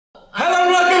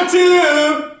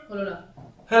to...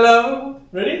 Hello.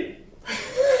 Ready?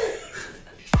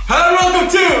 Hello and welcome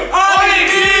to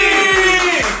RDT!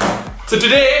 So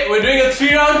today we're doing a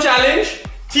 3-round challenge.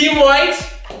 Team White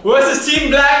versus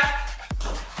Team Black.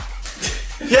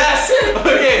 Yes!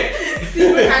 Okay.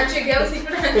 Secret handshake, yeah?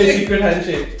 Secret handshake. Okay, secret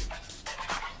handshake.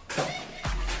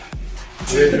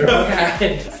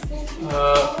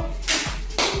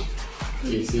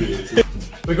 Easy.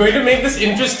 We're going to make this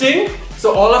interesting.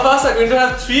 So all of us are going to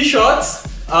have 3 shots.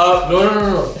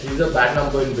 No. He's a bad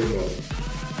number in big one.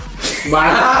 Okay.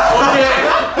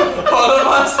 All of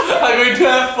us are going to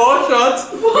have 4 shots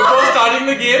before starting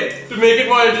the game to make it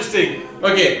more interesting.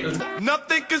 Okay.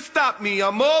 Nothing can stop me.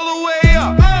 I'm all the way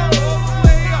up.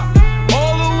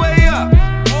 All the way up.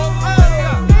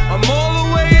 I'm all the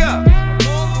way up.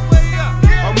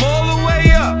 I'm all the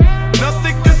way up.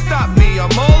 Nothing can stop me.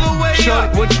 I'm all the way up. Show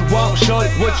it what you want, show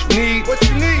it what you need.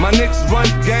 My niggas run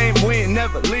the game, we ain't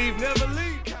never leave, never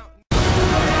leave.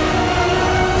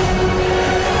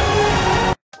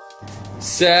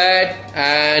 Set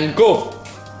and go.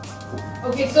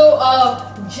 Okay, so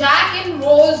Jack and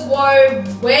Rose were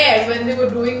where when they were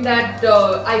doing that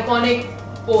iconic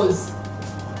pose?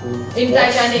 In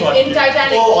Titanic. In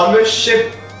Titanic. Oh, on the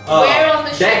ship. Where on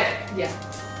the deck. ship? Yeah.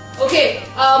 Okay,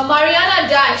 Mariana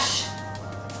Dash.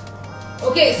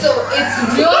 Okay, so it's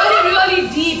really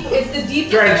deep. It's the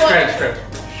deepest one. Trench.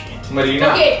 Marina.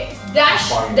 Okay, dash,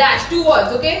 2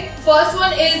 words, okay? First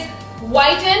one is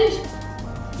whitened.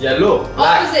 Yellow.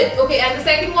 Black. Opposite. Okay, and the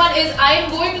second one is I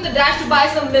am going to the dash to buy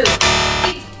some milk.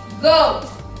 Go.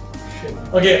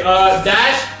 Okay,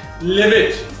 dash, live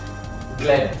it.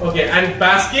 Glenn. Okay, and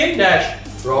Baskin,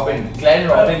 dash. Robin. Glenn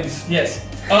Robbins. Yes.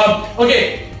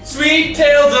 Okay, sweet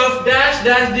tales of dash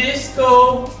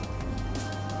disco.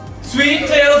 Sweet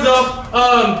tales of,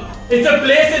 it's a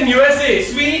place in USA.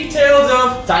 Sweet tales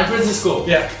of San Francisco.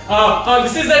 Yeah.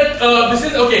 This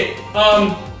is, okay.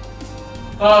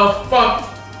 Fuck.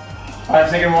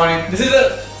 5-second warning. This is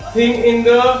a thing in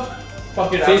the...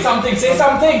 Fuck it. Say something.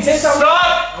 Stop!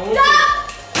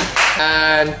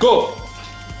 And go.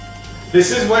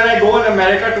 This is when I go in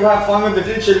America to have fun with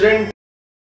little children.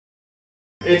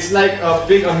 It's like a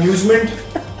big amusement.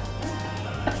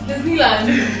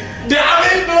 Disneyland. Damn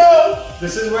it, bro!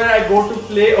 This is where I go to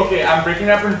play. Okay, I'm breaking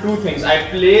it up into 2 things. I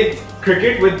play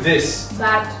cricket with this.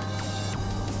 Bat.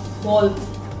 Ball.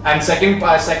 And second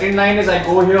line is I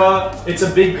go here. It's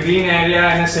a big green area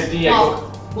in a city. Park.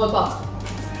 Ball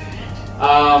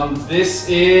park. This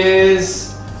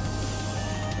is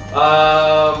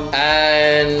And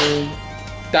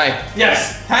time.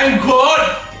 Yes! Thank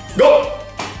God! go.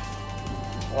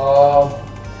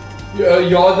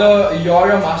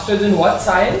 You're a master's in what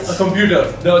science? A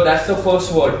computer. That's the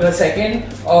first word. The second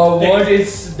word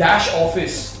is dash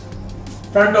office.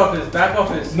 Front office, back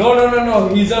office. No.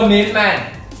 He's a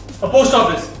mailman. A post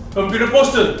office. Computer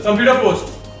postal. Computer post.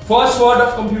 First word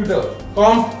of computer.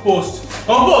 Compost.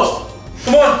 Compost!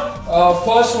 Come on!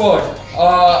 First word.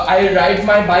 I ride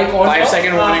my bike on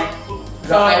 5-second warning.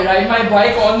 I ride my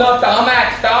bike on the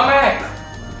tarmac.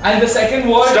 And the second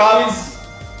word Stop. is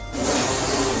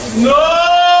No!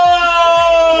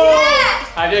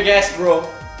 Have your guess, bro.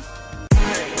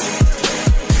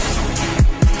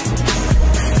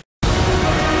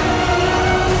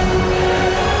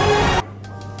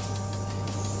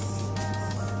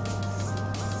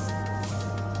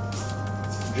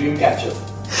 Dreamcatcher.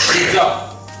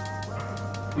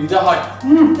 Pizza Hut.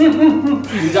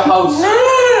 Pizza House.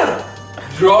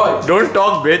 Draw it. Don't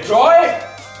talk, bitch. Draw it.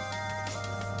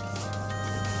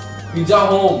 Pizza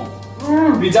Home.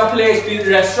 Pizza Place. Pizza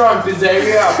Restaurant.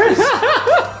 Pizzeria.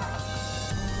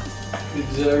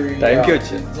 Pizzeria. Thank you,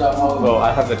 Chin. Pizza House. Oh,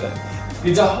 I have the time.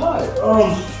 Pizza Hut.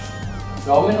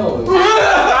 Domino's.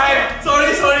 Sorry.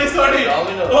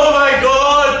 Domino's. Oh my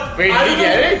God! Wait, did you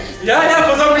get it? Yeah,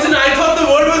 for some reason I thought the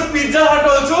word was Pizza Hut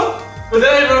also. But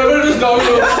then I remembered it was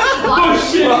Domino's. Oh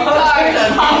shit! I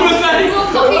was like,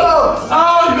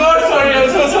 oh God, sorry, I'm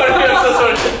so sorry.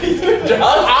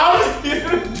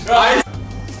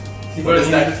 What is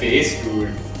that face,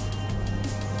 dude?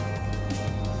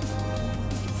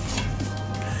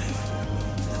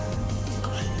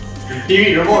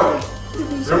 TV,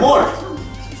 remote,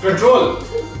 control,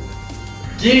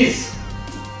 keys.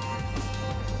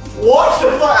 What the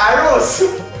fuck? Arrows,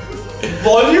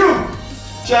 volume,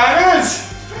 channels.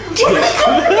 What the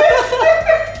fuck?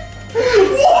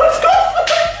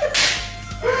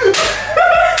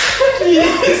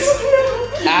 Keys.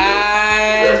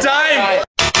 And Time.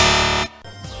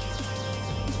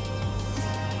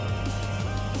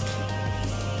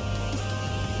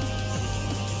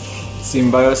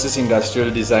 Symbiosis Industrial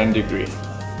Design degree.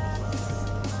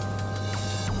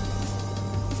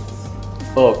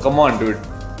 Oh, come on, dude.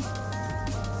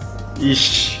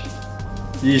 Ish.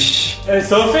 Ish.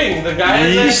 Surfing. The guy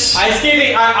is like ice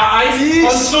skating.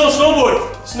 Ice on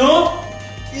snowboard. Snow.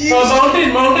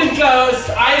 Mountain clouds.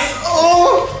 Ice.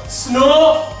 Oh.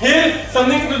 Snow. Hill.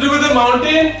 Something to do with the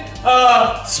mountain.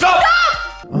 Stop!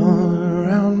 All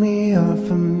around me are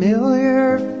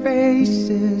familiar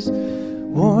faces,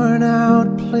 worn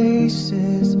out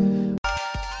places.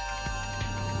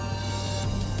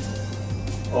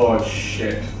 Oh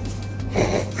shit.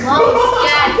 Mouse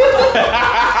cat.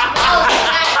 Mouse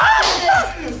cat.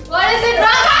 What is it?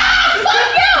 Run!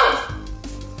 Fuck you!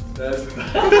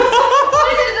 What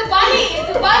is it? It's a bunny. It's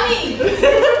a bunny.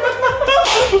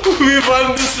 We won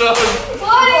this round.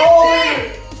 What is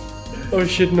it? Oh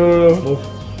shit, no.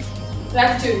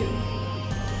 Ratatouille.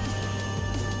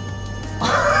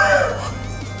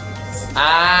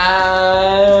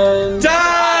 And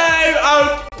Time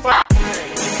out!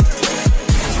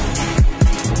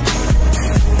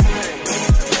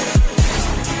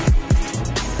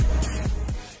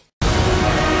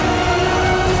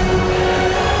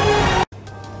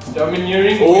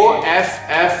 Domineering. OFFICIOUS.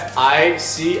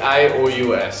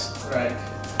 Right.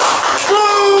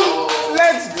 Boom!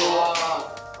 Let's go.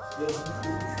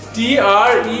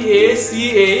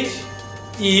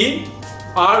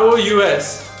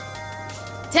 TREACHEROUS.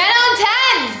 10 on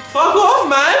 10. Fuck off,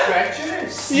 man!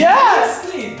 treacherous. Yeah.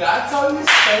 Seriously, that's how you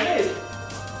spell it.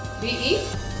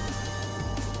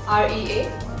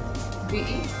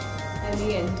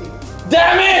 BEREABEMENT.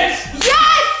 Damn it!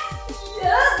 Yes!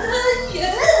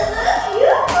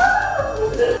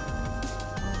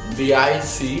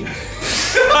 DIC.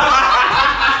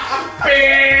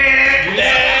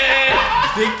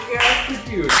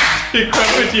 Decrepitude.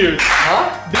 Decrepitude.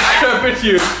 Huh?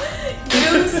 Decrepitude.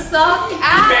 You suck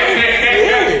ass.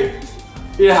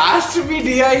 It has to be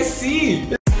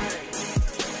DIC.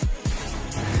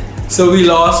 So we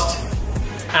lost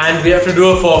and we have to do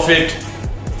a forfeit.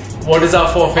 What is our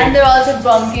And forfeit? they're also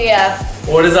from KF.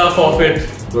 What is our forfeit?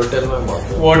 Don't tell my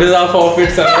mother. What is our forfeit,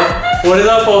 Sanjay? What is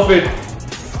our forfeit?